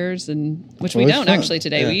you. beers, and which Well, we it's don't fun. actually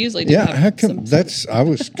today. Yeah. We usually do Yeah, have how come? some. I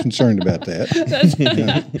was concerned about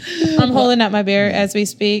that. I'm holding up my beer as we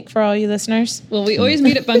speak for all you listeners. Well, we always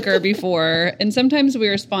meet at Bunker before, and sometimes we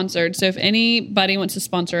are sponsored. So if anybody wants to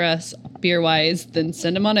sponsor us beer-wise, then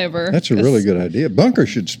send them on over. That's a really good idea. Bunker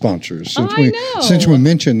should sponsor us I know. since we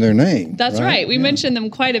mentioned their name. That's right. We Yeah. mentioned them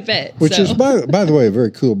quite a bit. Which so. is, by the way, a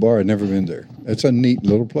very cool bar. I've never been there. It's a neat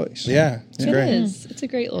little place. Yeah, it's It great. is. It's a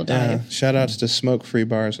great little dive. Shout outs to smoke-free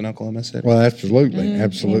bars in Oklahoma City. Well, absolutely.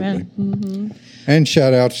 Absolutely. Amen. And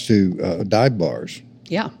shout outs to dive bars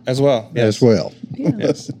Yeah. As well. Yes. as well.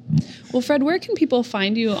 Yes. Well, Fred, where can people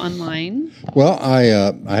find you online? Well, I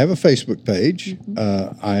have a Facebook page.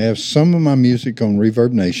 I have some of my music on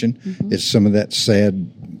Reverb Nation. It's some of that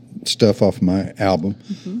sad stuff off my album,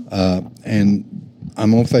 and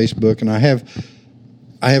I'm on Facebook. And I have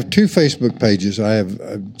two Facebook pages. I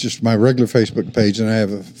have just my regular Facebook page, and I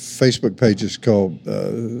have a Facebook page that's called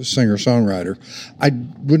Singer-Songwriter. I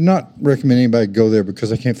would not recommend anybody go there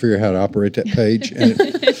because I can't figure out how to operate that page, and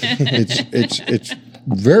it's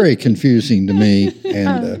very confusing to me.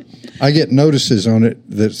 And I get notices on it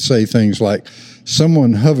that say things like,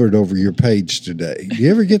 "Someone hovered over your page today." Do you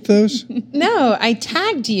ever get those? No, I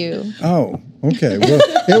tagged you. Oh, okay. Well,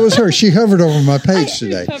 it was her. She hovered over my page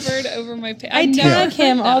today. Covered over my page. I tag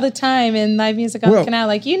him all the time in Live Music on Well- the Canal.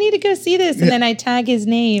 Like, you need to go see this. And then I tag his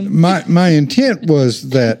name. My intent was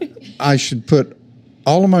that I should put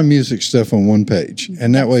all of my music stuff on one page,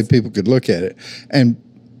 and that way people could look at it. And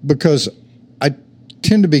because I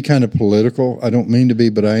tend to be kind of political, I don't mean to be,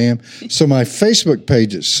 but I am. So my Facebook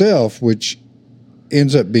page itself, which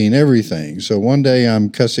ends up being everything. So one day I'm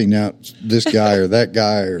cussing out this guy or that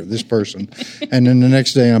guy or this person, and then the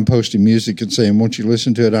next day I'm posting music and saying, "Won't you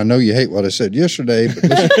listen to it? I know you hate what I said yesterday, but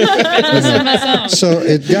listen." So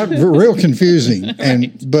it got real confusing.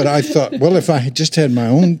 But I thought, well, if I had just had my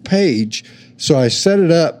own page, so I set it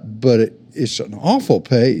up, but it's an awful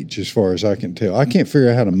page as far as I can tell. I can't figure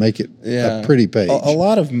out how to make it a pretty page. A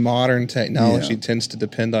lot of modern technology Yeah. tends to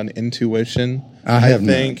depend on intuition. I have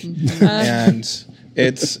not. think, and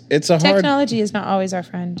it's a hard. Technology is not always our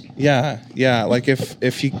friend. Yeah. Like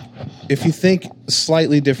if you think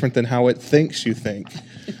slightly different than how it thinks you think,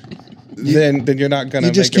 then you're not going to.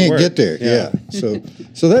 You just make it can't work. get there. Yeah.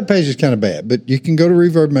 So that page is kind of bad, but you can go to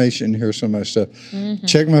Reverb Nation. Here's some of my stuff.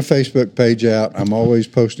 Check my Facebook page out. I'm always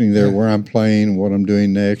posting there where I'm playing, what I'm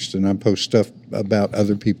doing next, and I post stuff about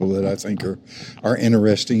other people that I think are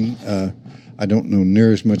interesting. I don't know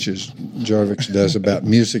near as much as Jarvix does about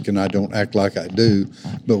music, and I don't act like I do.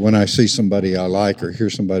 But when I see somebody I like or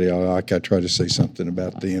hear somebody I like, I try to say something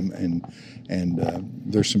about them. And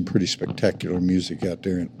there's some pretty spectacular music out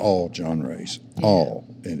there in all genres. All.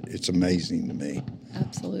 And it's amazing to me.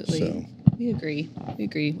 Absolutely. So. We agree. We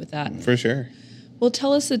agree with that. For sure. Well,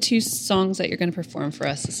 tell us the two songs that you're going to perform for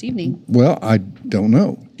us this evening. Well, I don't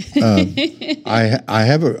know.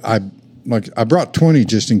 I brought 20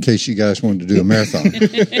 just in case you guys wanted to do a marathon.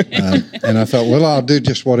 And I thought, well, I'll do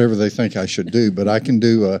just whatever they think I should do. But I can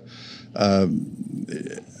do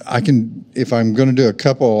if I'm going to do a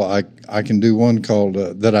couple, I can do one called,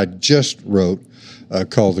 that I just wrote,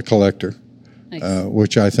 called The Collector, Nice.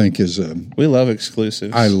 which I think is, We love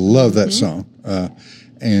exclusives. I love that song.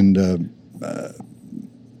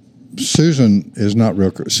 Susan is not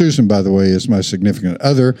real. Susan, by the way, is my significant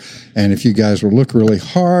other. And if you guys will look really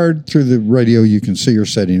hard through the radio, you can see her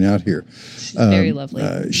sitting out here. She's very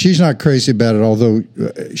lovely. She's not crazy about it, although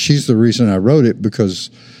she's the reason I wrote it,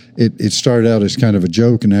 because it started out as kind of a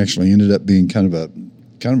joke and actually ended up being kind of a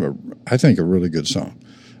I think a really good song.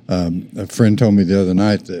 A friend told me the other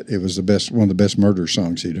night that it was one of the best murder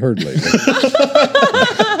songs he'd heard lately.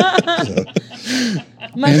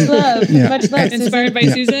 Much love. Much love. Inspired by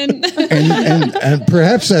Susan. and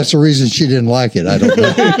perhaps that's the reason she didn't like it. I don't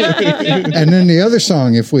know. And then the other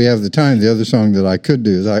song, if we have the time, the other song that I could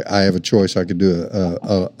do is I have a choice. I could do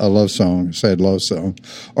a love song, a sad love song,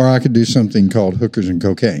 or I could do something called Hookers and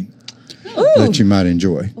Cocaine that you might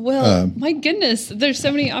enjoy. Well, my goodness, there's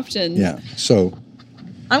so many options. Yeah. So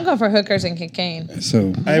I'm going for Hookers and Cocaine.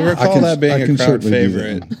 I recall that being a crowd certainly do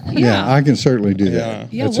favorite. that. Yeah, I can certainly do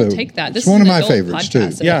that. Yeah, It's we'll take that. This it's one is of an my adult favorites too.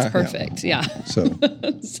 podcast, so Yeah. it's perfect. Yeah. So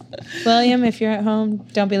William, if you're at home,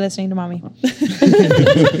 don't be listening to mommy.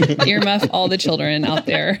 Earmuff all the children out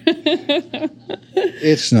there.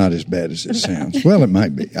 it's not as bad as it sounds. Well, it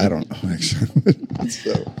might be. I don't know actually.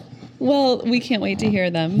 So, Well, we can't wait to hear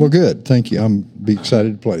them. well, good. Thank you. I'm be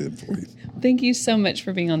excited to play them for you. Thank you so much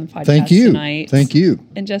for being on the podcast Thank you. tonight. Thank you.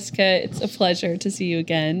 And Jessica, it's a pleasure to see you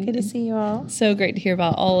again. Good to see you all. So great to hear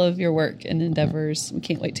about all of your work and endeavors. We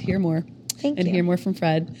can't wait to hear more. Thank and you. hear more from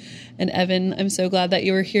Fred. And Evan, I'm so glad that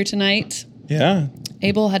you were here tonight. Yeah.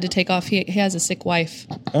 Abel had to take off. He has a sick wife.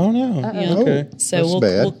 Oh no. Yeah. Okay. So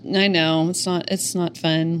That's bad. I know it's not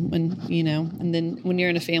fun when and then when you're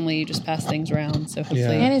in a family, you just pass things around. So hopefully, Yeah.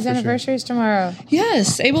 And his For sure. anniversary is tomorrow.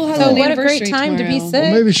 yes, Abel has So an what a anniversary great time to be tomorrow.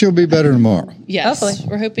 sick. Maybe she'll be better tomorrow. Yes, Hopefully.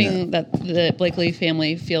 we're hoping that the Blakely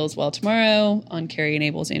family feels well tomorrow on Carrie and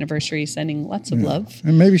Abel's anniversary. Sending lots of love.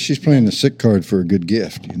 And maybe she's playing the sick card for a good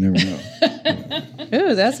gift. You never know.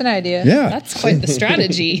 Ooh, that's an idea. Yeah. That's quite the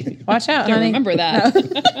strategy. Watch out, Don't honey. remember that.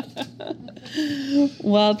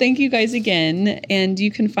 Well, thank you guys again. And you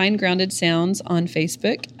can find Grounded Sounds on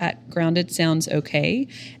Facebook at Grounded Sounds OK,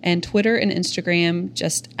 and Twitter and Instagram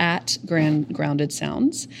just at Grounded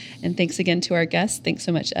Sounds. And thanks again to our guests. Thanks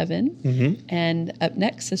so much, Evan. Mm-hmm. And up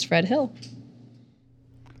next is Fred Hill.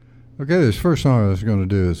 Okay, this first song I was going to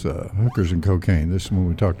do is Hookers and Cocaine. This is one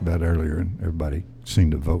we talked about earlier, and everybody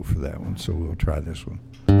seemed to vote for that one, so we'll try this one.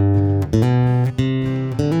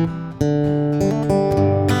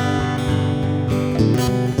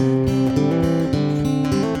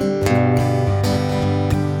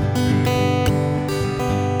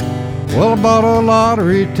 Well, I bought a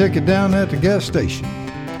lottery ticket down at the gas station.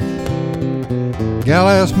 Gal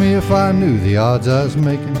asked me if I knew the odds I was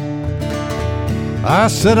making. I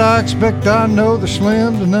said I expect I know they're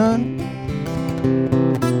slim to none.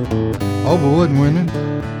 Oh, but wouldn't winning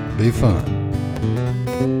be fun?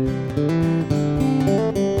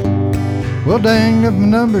 Well, dang if my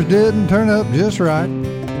numbers didn't turn up just right.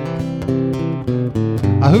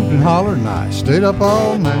 I hooped and hollered and I stayed up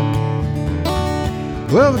all night.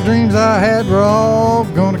 Well, the dreams I had were all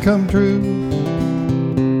gonna come true.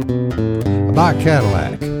 I buy a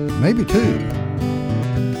Cadillac, maybe two.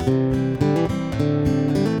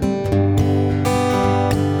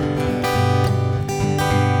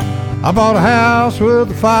 I bought a house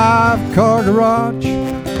with a 5-car garage,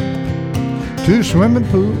 2 swimming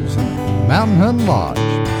pools, and a mountain hunting lodge.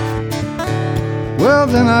 Well,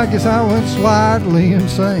 then I guess I went slightly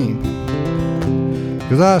insane,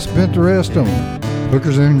 'cause I spent the rest on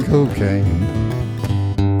hookers and cocaine.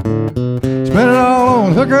 Spent it all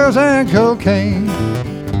on hookers and cocaine.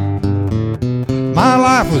 My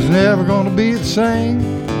life was never gonna be the same.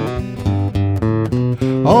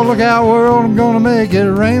 Oh, look out, world, I'm gonna make it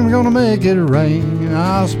rain, I'm gonna make it rain. And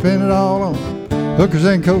I'll spend it all on hookers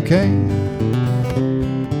and cocaine.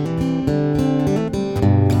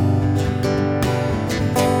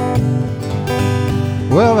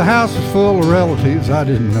 Well, the house was full of relatives I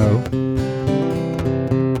didn't know.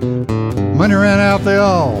 Money ran out, they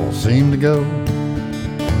all seemed to go.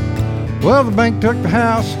 Well, the bank took the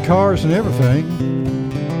house, cars, and everything,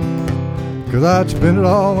 'cause I'd spend it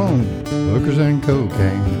all on hookers and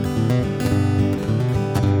cocaine.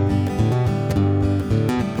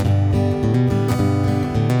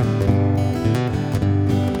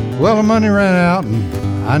 Well, the money ran out and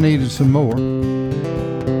I needed some more.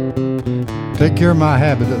 Take care of my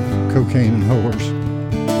habit of cocaine and whores.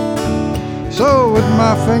 So with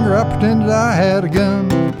my finger I pretended I had a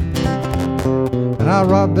gun, and I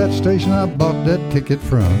robbed that station I bought that ticket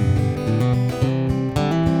from.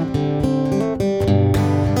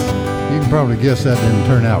 You can probably guess that didn't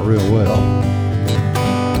turn out real well.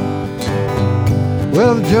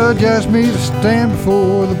 Well, the judge asked me to stand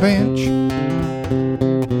before the bench,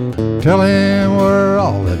 tell him where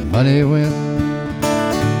all that money went.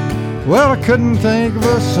 Well, I couldn't think of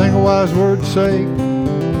a single wise word to say,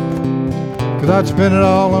 'cause I'd spent it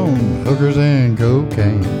all on hookers and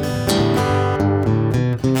cocaine.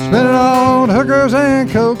 Spent it all on hookers and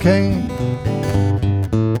cocaine.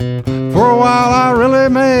 For a while I really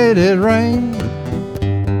made it rain.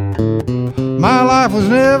 My life was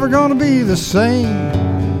never gonna be the same,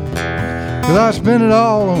 'cause I spent it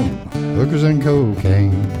all on hookers and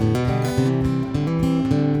cocaine.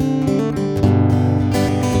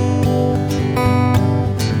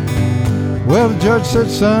 Well, the judge said,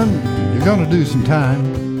 son, you're gonna do some time,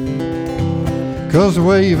 'cause the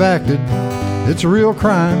way you've acted, it's a real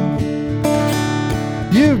crime.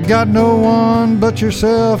 You've got no one but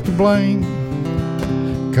yourself to blame,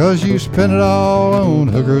 'cause you spent it all on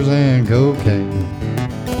hookers and cocaine.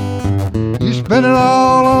 You spent it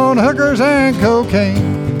all on hookers and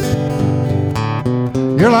cocaine.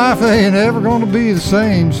 Your life ain't ever gonna be the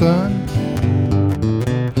same, son,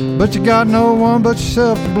 but you got no one but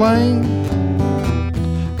yourself to blame,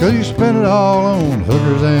 'cause you spent it all on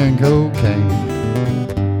hookers and cocaine.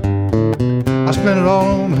 I spent it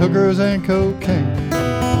all on hookers and cocaine.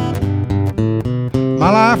 My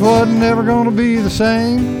life wasn't ever gonna be the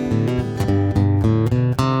same.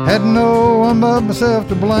 Had no one but myself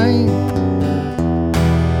to blame.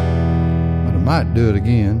 But I might do it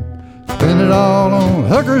again. Spend it all on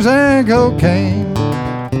hookers and cocaine.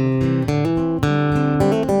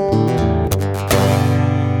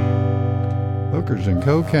 Hookers and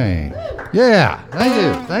cocaine. Yeah, thank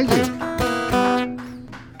you, thank you.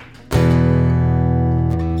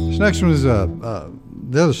 This next one is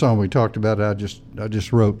the other song we talked about. I just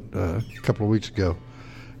wrote a couple of weeks ago.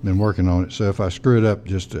 Been working on it, so if I screw it up,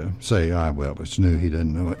 just say, well, it's new. He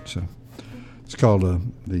doesn't know it. So it's called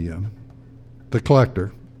the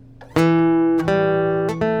Collector.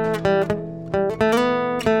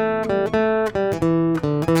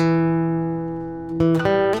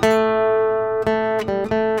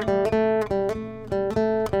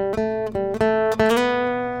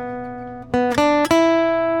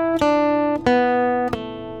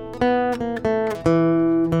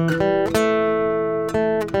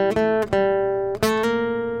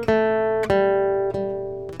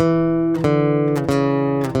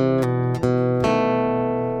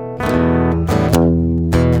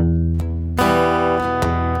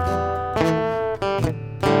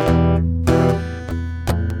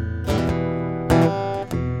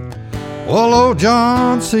 Well, old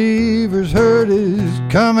John Seavers heard he's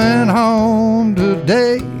coming home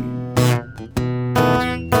today.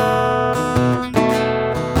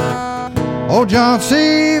 Old John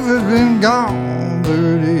Seavers been gone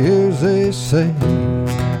 30 years, they say.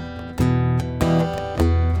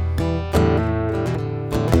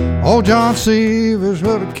 Old John Seavers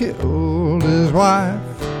would have killed his wife.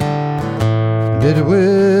 Did it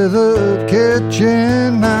with a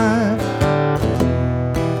kitchen knife.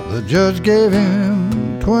 The judge gave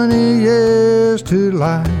him 20 years to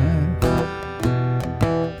life.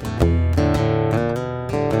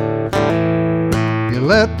 You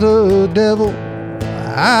let the devil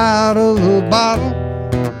out of the bottle.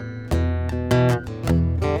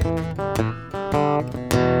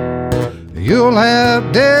 You'll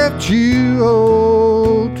have debt you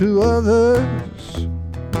owe to others.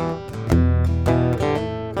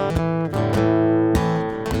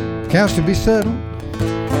 Accounts to be settled,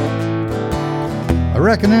 a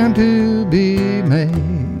reckoning to be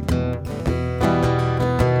made.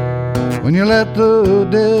 When you let the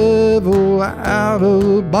devil out of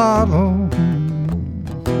the bottle.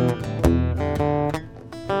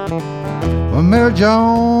 Well, Mary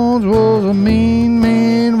Jones was a mean,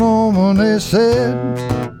 mean woman, they said.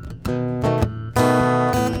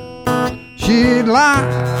 She'd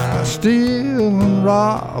lie, steal, and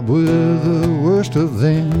rob with the worst of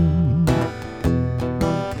them.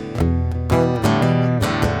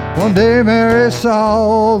 One day Mary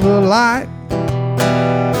saw the light,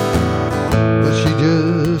 but she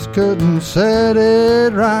just couldn't set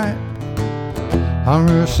it right. Hung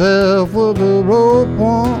herself with a rope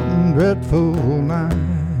one dreadful night.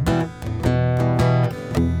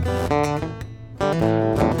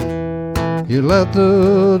 You let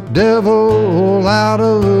the devil out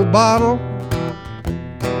of the bottle.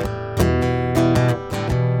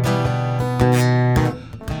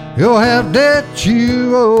 You'll have debt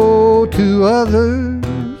you owe to others.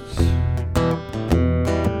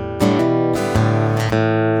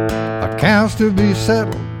 Accounts to be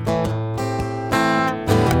settled,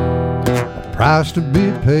 a price to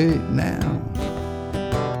be paid now.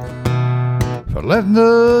 For letting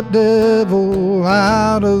the devil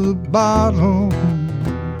out of the bottle.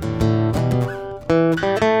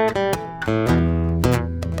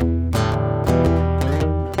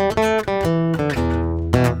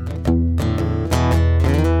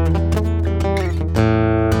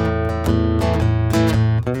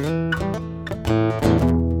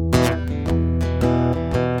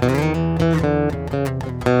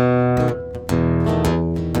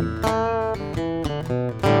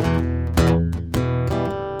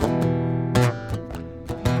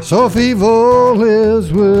 So if evil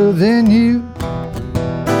lives within you,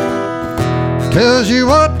 tells you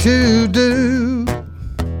what to do,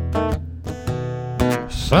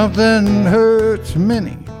 something hurts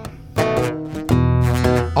many,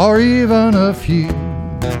 or even a few.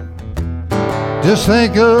 Just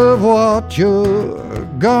think of what you're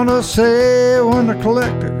gonna say when the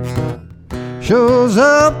collector shows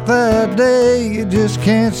up that day. You just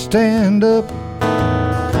can't stand up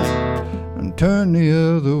and turn the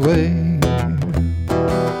other way.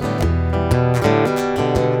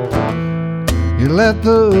 You let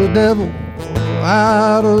the devil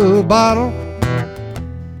out of the bottle.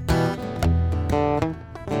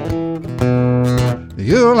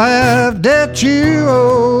 You'll have debt you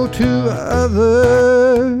owe to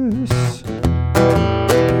others.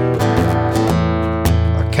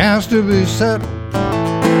 accounts to be settled,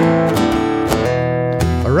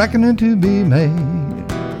 a reckoning to be made.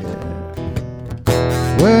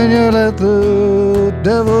 When you let the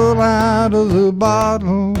devil out of the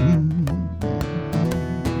bottle,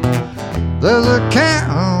 there's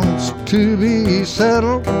accounts to be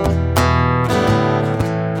settled,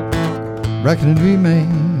 reckoning to be made.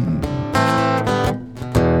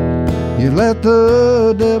 You let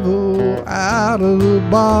the devil out of the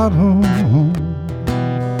bottle,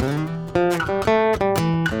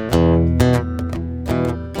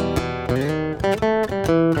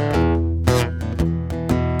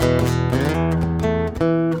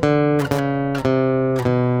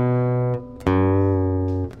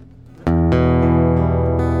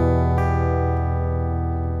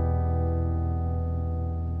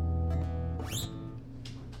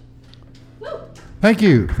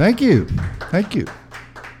 Thank you.